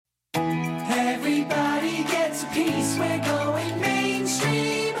peace, we're going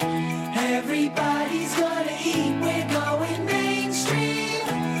mainstream. Everybody's gonna eat, we're going mainstream.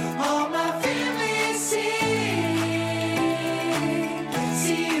 All my family sing.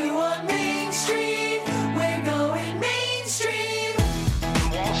 See you on Main Street, we're going mainstream.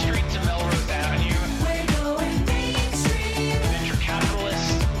 From Wall Street to Melrose Avenue, We're going mainstream. venture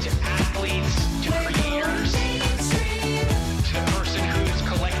capitalists to athletes to We're creators going mainstream. to the person who's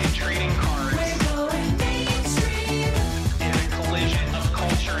collected trading cards We're going mainstream. in a collision of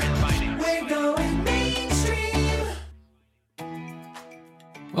culture and finance. We're going mainstream.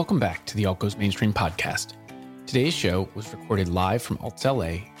 Welcome back to the Alt Goes Mainstream podcast. Today's show was recorded live from Alts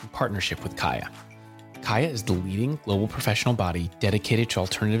LA in partnership with Kaya. Kaya is the leading global professional body dedicated to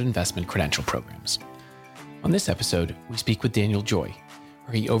alternative investment credential programs. On this episode, we speak with Daniel Joye,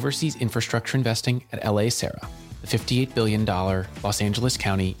 where he oversees infrastructure investing at LACERA, the $58 billion Los Angeles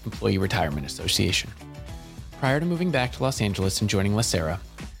County Employee Retirement Association. Prior to moving back to Los Angeles and joining LACERA,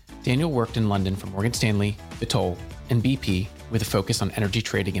 Daniel worked in London for Morgan Stanley, Vitol, and BP with a focus on energy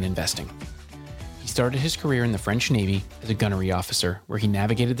trading and investing. He started his career in the French Navy as a gunnery officer, where he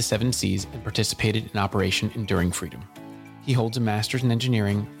navigated the seven seas and participated in Operation Enduring Freedom. He holds a master's in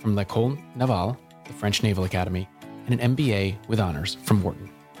engineering from l'École Navale, the French Naval Academy, and an MBA with honors from Wharton.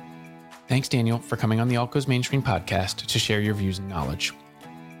 Thanks, Daniel, for coming on the Alt Goes Mainstream podcast to share your views and knowledge.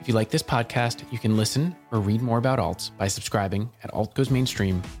 If you like this podcast, you can listen or read more about alts by subscribing at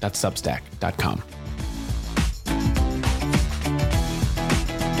altgoesmainstream.substack.com.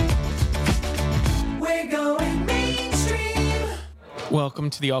 We're going mainstream. Welcome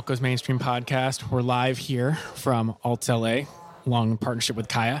to the Alt Goes Mainstream podcast. We're live here from Alts LA, along in partnership with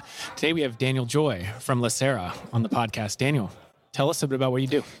Kaya. Today we have Daniel Joye from LACERA on the podcast. Daniel, tell us a bit about what you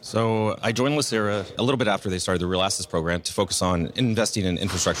do. So I joined LACERA a little bit after they started the Real Assets program to focus on investing in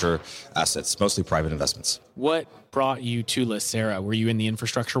infrastructure assets, mostly private investments. What brought you to LACERA? Were you in the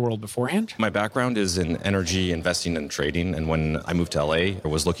infrastructure world beforehand? My background is in energy investing and trading, and when I moved to LA, I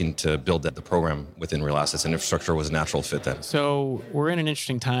was looking to build the program within Real Assets, and infrastructure was a natural fit then. So we're in an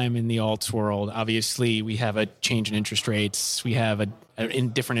interesting time in the alts world. Obviously, we have a change in interest rates. We have a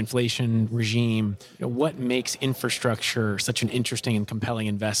different inflation regime. What makes infrastructure such an interesting and compelling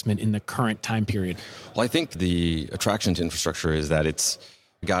investment in the current time period? Well, I think the attraction to infrastructure is that it's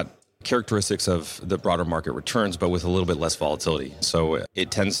got characteristics of the broader market returns, but with a little bit less volatility. So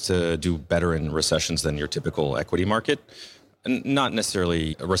it tends to do better in recessions than your typical equity market. And not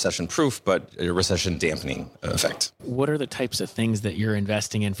necessarily a recession-proof, but a recession-dampening effect. What are the types of things that you're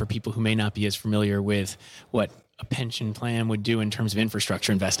investing in for people who may not be as familiar with what a pension plan would do in terms of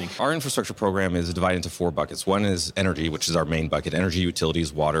infrastructure investing? Our infrastructure program is divided into four buckets. One is energy, which is our main bucket. Energy,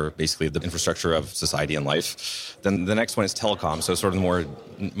 utilities, water, basically the infrastructure of society and life. Then the next one is telecom, so sort of the more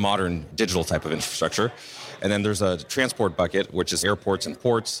modern digital type of infrastructure. And then there's a transport bucket, which is airports and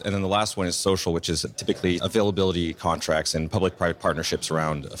ports. And then the last one is social, which is typically availability contracts and public-private partnerships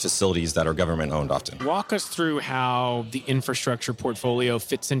around facilities that are government-owned often. Walk us through how the infrastructure portfolio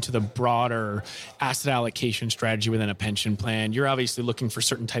fits into the broader asset allocation strategy within a pension plan. You're obviously looking for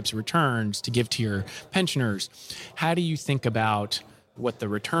certain types of returns to give to your pensioners. How do you think about what the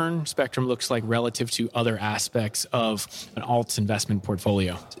return spectrum looks like relative to other aspects of an alts investment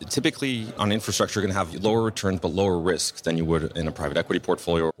portfolio? Typically, on infrastructure, you're going to have lower returns but lower risk than you would in a private equity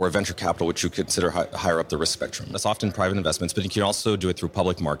portfolio or a venture capital, which you consider higher up the risk spectrum. That's often private investments, but you can also do it through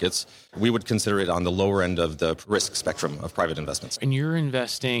public markets. We would consider it on the lower end of the risk spectrum of private investments. And you're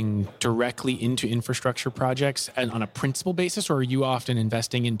investing directly into infrastructure projects on a principal basis, or are you often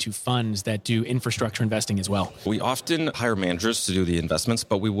investing into funds that do infrastructure investing as well? We often hire managers to do the investments,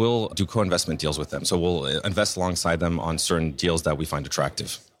 but we will do co-investment deals with them. So we'll invest alongside them on certain deals that we find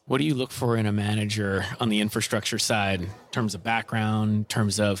attractive. What do you look for in a manager on the infrastructure side in terms of background, in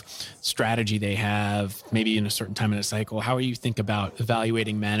terms of strategy they have, maybe in a certain time in a cycle? How do you think about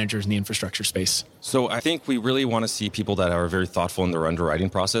evaluating managers in the infrastructure space? So I think we really want to see people that are very thoughtful in their underwriting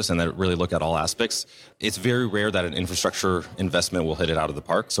process and that really look at all aspects. It's very rare that an infrastructure investment will hit it out of the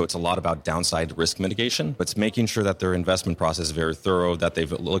park. So it's a lot about downside risk mitigation. It's making sure that their investment process is very thorough, that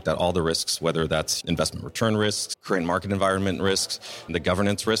they've looked at all the risks, whether that's investment return risks, current market environment risks, the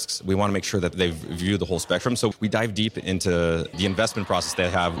governance risks. We want to make sure that they view the whole spectrum. So we dive deep into the investment process they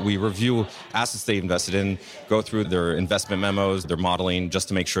have. We review assets they invested in, go through their investment memos, their modeling, just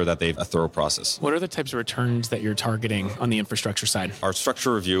to make sure that they have a thorough process. What are the types of returns that you're targeting on the infrastructure side? Our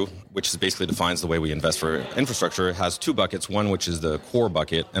structure review, which basically defines the way we invest for infrastructure, has two buckets, one which is the core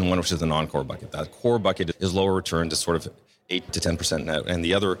bucket and one which is the non-core bucket. That core bucket is lower return to sort of 8 to 10% net, and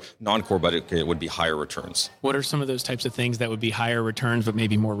the other non-core bucket would be higher returns. What are some of those types of things that would be higher returns but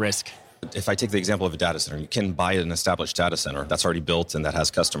maybe more risk? If I take the example of a data center, you can buy an established data center that's already built and that has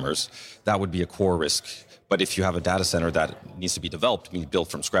customers. That would be a core risk. But if you have a data center that needs to be developed,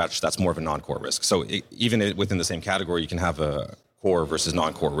 built from scratch, that's more of a non-core risk. So even within the same category, you can have a core versus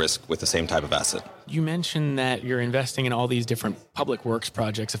non-core risk with the same type of asset. You mentioned that you're investing in all these different public works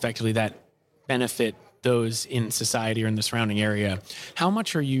projects, effectively that benefit those in society or in the surrounding area. How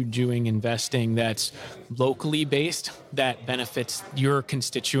much are you doing investing that's locally based, that benefits your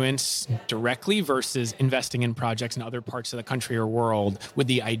constituents directly, versus investing in projects in other parts of the country or world with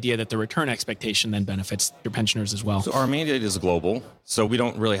the idea that the return expectation then benefits your pensioners as well? So our mandate is global, so we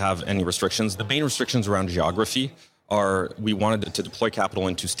don't really have any restrictions. The main restrictions around geography are we wanted to deploy capital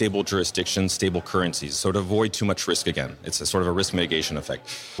into stable jurisdictions, stable currencies, so to avoid too much risk again. It's a sort of a risk mitigation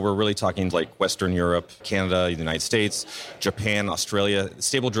effect. We're really talking like Western Europe, Canada, the United States, Japan, Australia,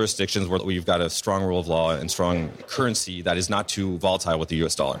 stable jurisdictions where we've got a strong rule of law and strong currency that is not too volatile with the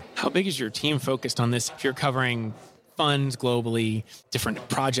US dollar. How big is your team focused on this if you're covering funds globally, different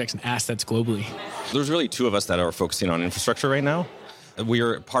projects and assets globally? There's really two of us that are focusing on infrastructure right now. We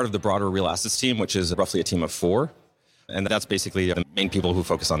are part of the broader real assets team, which is roughly a team of 4. And that's basically the main people who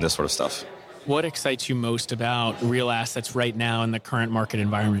focus on this sort of stuff. What excites you most about real assets right now in the current market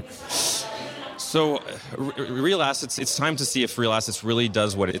environment? So real assets, it's time to see if real assets really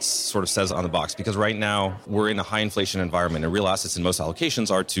does what it sort of says on the box. Because right now we're in a high inflation environment, and real assets in most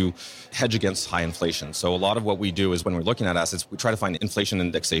allocations are to hedge against high inflation. So a lot of what we do is when we're looking at assets, we try to find inflation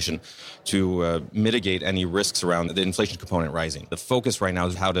indexation to mitigate any risks around the inflation component rising. The focus right now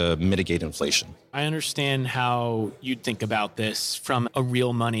is how to mitigate inflation. I understand how you'd think about this from a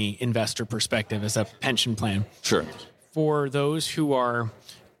real money investor perspective as a pension plan. Sure. For those who are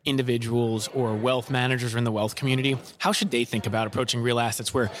individuals or wealth managers in the wealth community, how should they think about approaching real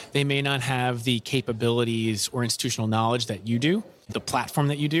assets where they may not have the capabilities or institutional knowledge that you do, the platform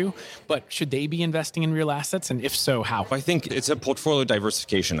that you do, but should they be investing in real assets? And if so, how? I think it's a portfolio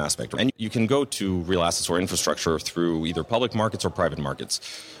diversification aspect. And you can go to real assets or infrastructure through either public markets or private markets.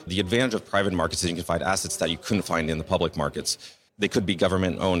 The advantage of private markets is you can find assets that you couldn't find in the public markets. They could be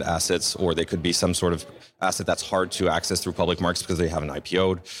government-owned assets, or they could be some sort of asset that's hard to access through public markets because they haven't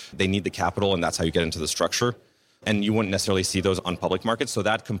IPO'd. They need the capital, and that's how you get into the structure. And you wouldn't necessarily see those on public markets, so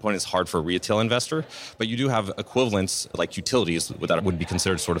that component is hard for a retail investor. But you do have equivalents like utilities that would be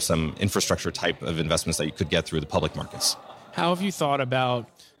considered sort of some infrastructure type of investments that you could get through the public markets. How have you thought about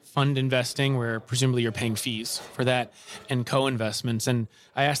fund investing, where presumably you're paying fees for that, and co-investments? And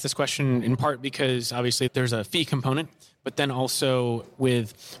I ask this question in part because obviously there's a fee component, but then also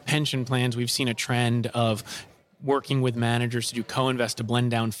with pension plans, we've seen a trend of working with managers to do co-invest to blend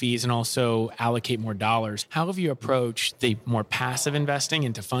down fees and also allocate more dollars. How have you approached the more passive investing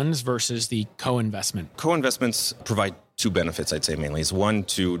into funds versus the co-investment? Co-investments provide two benefits, I'd say mainly. Is one,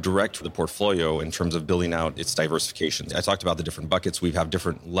 to direct the portfolio in terms of building out its diversification. I talked about the different buckets. We have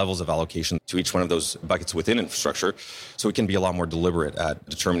different levels of allocation to each one of those buckets within infrastructure. So we can be a lot more deliberate at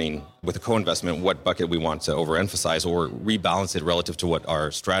determining with a co-investment what bucket we want to overemphasize or rebalance it relative to what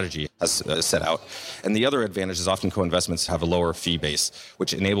our strategy has set out. And the other advantage is often co-investments have a lower fee base,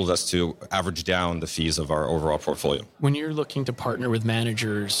 which enables us to average down the fees of our overall portfolio. When you're looking to partner with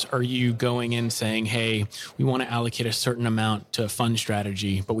managers, are you going in saying, hey, we want to allocate a certain amount to fund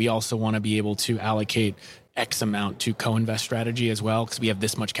strategy, but we also want to be able to allocate X amount to co-invest strategy as well because we have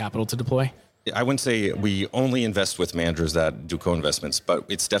this much capital to deploy? I wouldn't say we only invest with managers that do co-investments, but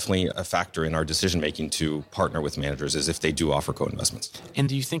it's definitely a factor in our decision-making to partner with managers is if they do offer co-investments. And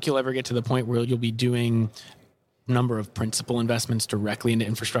do you think you'll ever get to the point where you'll be doing number of principal investments directly into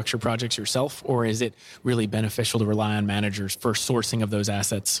infrastructure projects yourself, or is it really beneficial to rely on managers for sourcing of those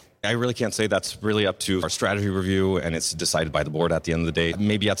assets? I really can't say. That's really up to our strategy review, and it's decided by the board at the end of the day.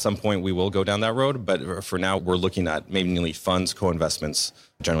 Maybe at some point we will go down that road, but for now we're looking at mainly funds, co-investments,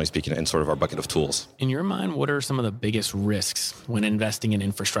 generally speaking, in sort of our bucket of tools. In your mind, what are some of the biggest risks when investing in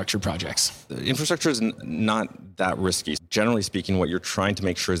infrastructure projects? Infrastructure is not that risky. Generally speaking, what you're trying to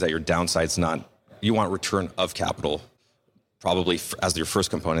make sure is that your downside's not. You want return of capital, probably as your first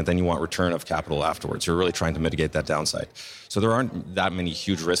component, then you want return of capital afterwards. You're really trying to mitigate that downside. So there aren't that many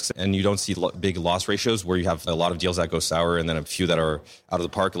huge risks, and you don't see big loss ratios where you have a lot of deals that go sour and then a few that are out of the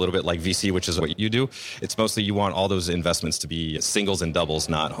park, a little bit like VC, which is what you do. It's mostly you want all those investments to be singles and doubles,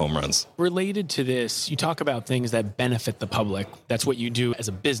 not home runs. Related to this, you talk about things that benefit the public. That's what you do as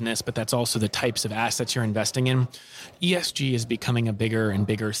a business, but that's also the types of assets you're investing in. ESG is becoming a bigger and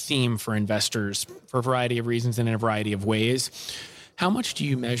bigger theme for investors for a variety of reasons and in a variety of ways. How much do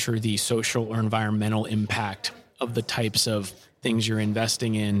you measure the social or environmental impact of the types of things you're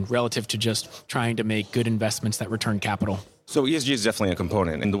investing in relative to just trying to make good investments that return capital? So ESG is definitely a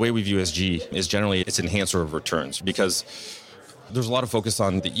component. And the way we view ESG is generally it's enhancer of returns, because there's a lot of focus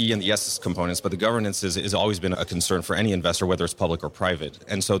on the E and the S components, but the governance has always been a concern for any investor, whether it's public or private.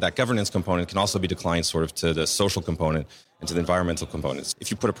 And so that governance component can also be declined sort of to the social component and to the environmental components. If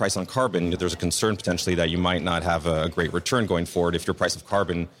you put a price on carbon, there's a concern potentially that you might not have a great return going forward if your price of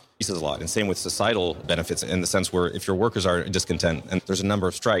carbon increases a lot. And same with societal benefits, in the sense where if your workers are discontent and there's a number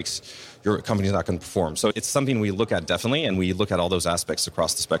of strikes, your company's not going to perform. So it's something we look at definitely, and we look at all those aspects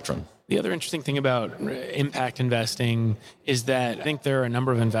across the spectrum. The other interesting thing about impact investing is that I think there are a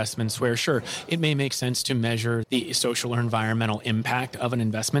number of investments where, sure, it may make sense to measure the social or environmental impact of an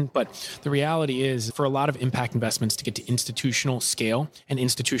investment, but the reality is for a lot of impact investments to get to institutional scale and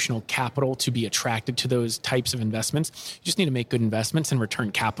institutional capital to be attracted to those types of investments, you just need to make good investments and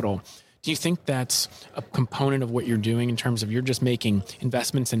return capital. Do you think that's a component of what you're doing in terms of you're just making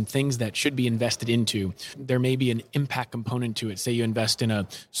investments in things that should be invested into? There may be an impact component to it. Say you invest in a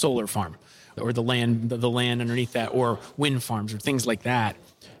solar farm or the land underneath that, or wind farms or things like that.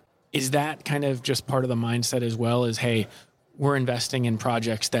 Is that kind of just part of the mindset as well as, hey, we're investing in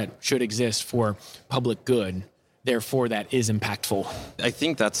projects that should exist for public good, therefore that is impactful? I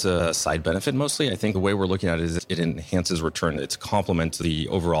think that's a side benefit mostly. I think the way we're looking at it is it enhances return. It's a complement to the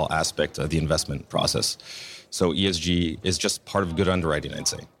overall aspect of the investment process. So ESG is just part of good underwriting, I'd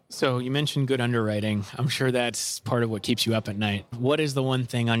say. So you mentioned good underwriting. I'm sure that's part of what keeps you up at night. What is the one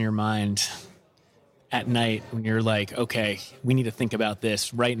thing on your mind at night when you're like, okay, we need to think about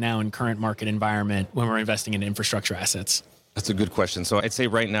this right now in current market environment when we're investing in infrastructure assets? That's a good question. So I'd say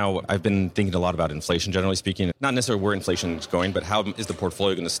right now, I've been thinking a lot about inflation, generally speaking. Not necessarily where inflation is going, but how is the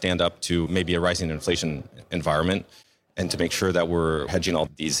portfolio going to stand up to maybe a rising inflation environment, and to make sure that we're hedging all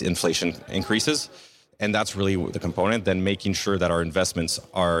these inflation increases. And that's really the component. Then making sure that our investments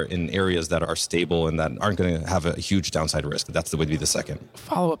are in areas that are stable and that aren't going to have a huge downside risk. Would be the second.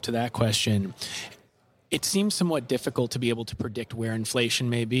 Follow up to that question. It seems somewhat difficult to be able to predict where inflation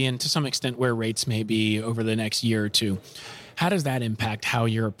may be and to some extent where rates may be over the next year or two. How does that impact how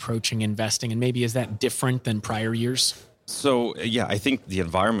you're approaching investing? And maybe is that different than prior years? So, yeah, I think the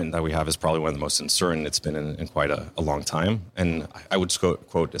environment that we have is probably one of the most uncertain it's been in quite a long time. And I would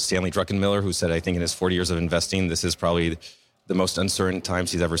quote Stanley Druckenmiller, who said, I think in his 40 years of investing, this is probably the most uncertain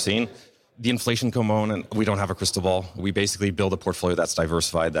times he's ever seen. The inflation component, we don't have a crystal ball. We basically build a portfolio that's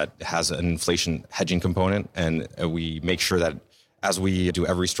diversified, that has an inflation hedging component. And we make sure that as we do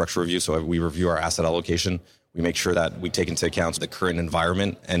every structure review, so we review our asset allocation, we make sure that we take into account the current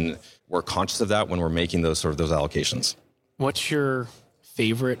environment, and we're conscious of that when we're making those allocations. What's your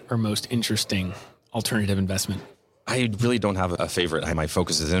favorite or most interesting alternative investment? I really don't have a favorite. My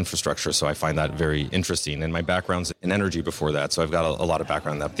focus is infrastructure, so I find that very interesting. And my background's in energy before that, so I've got a lot of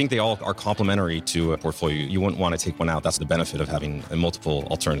background in that. I think they all are complementary to a portfolio. You wouldn't want to take one out. That's the benefit of having multiple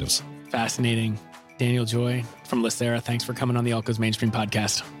alternatives. Fascinating. Daniel Joye from LACERA, thanks for coming on the Alt Goes Mainstream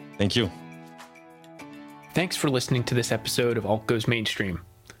podcast. Thank you. Thanks for listening to this episode of Alt Goes Mainstream.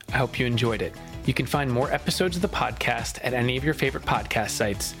 I hope you enjoyed it. You can find more episodes of the podcast at any of your favorite podcast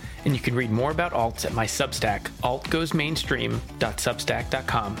sites, and you can read more about alts at my Substack,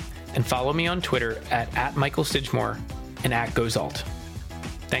 altgoesmainstream.substack.com, and follow me on Twitter at Michael Sidgmore and @GoesAlt.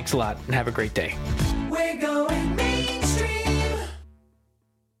 Thanks a lot, and have a great day. We're going